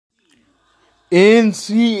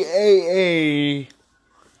NCAA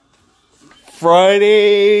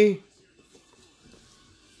Friday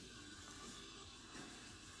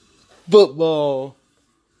football.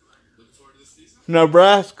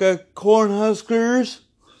 Nebraska Cornhuskers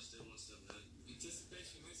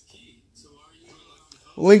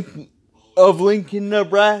of Lincoln,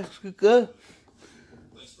 Nebraska,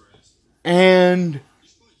 and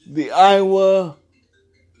the Iowa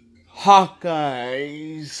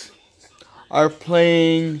Hawkeyes are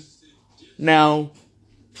playing now,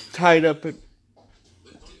 tied up at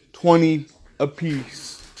 20 apiece.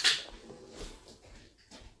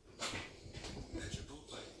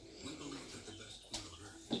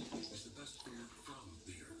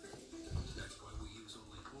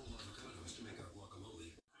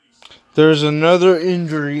 There's another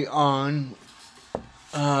injury on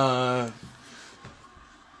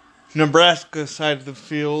Nebraska side of the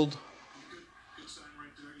field.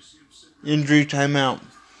 Injury timeout.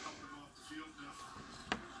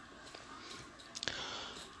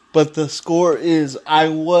 But the score is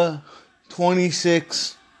Iowa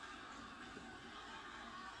 26,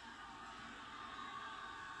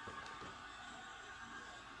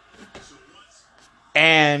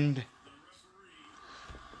 and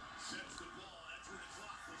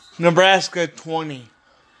Nebraska 20.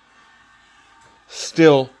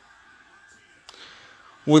 Still,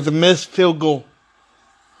 with a missed field goal.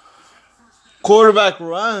 Quarterback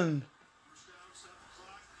run.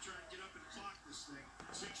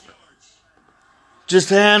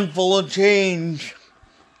 Just a handful of change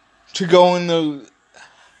to go in the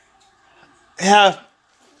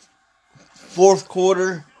fourth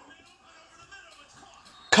quarter.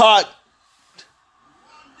 Caught.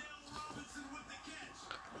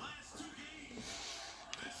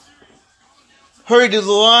 Hurry to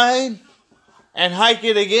the line and hike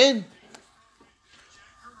it again.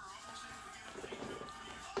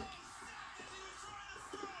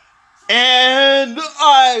 And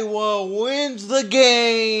Iowa wins the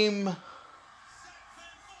game.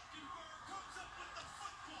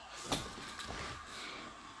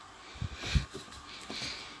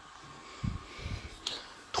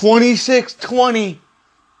 (26-20).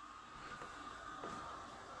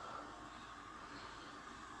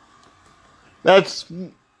 That's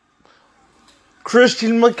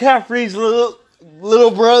Christian McCaffrey's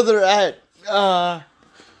little brother at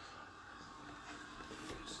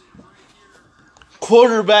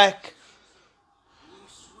quarterback.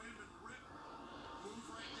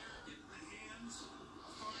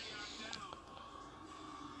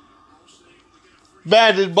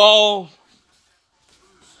 Batted ball.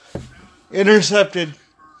 Intercepted.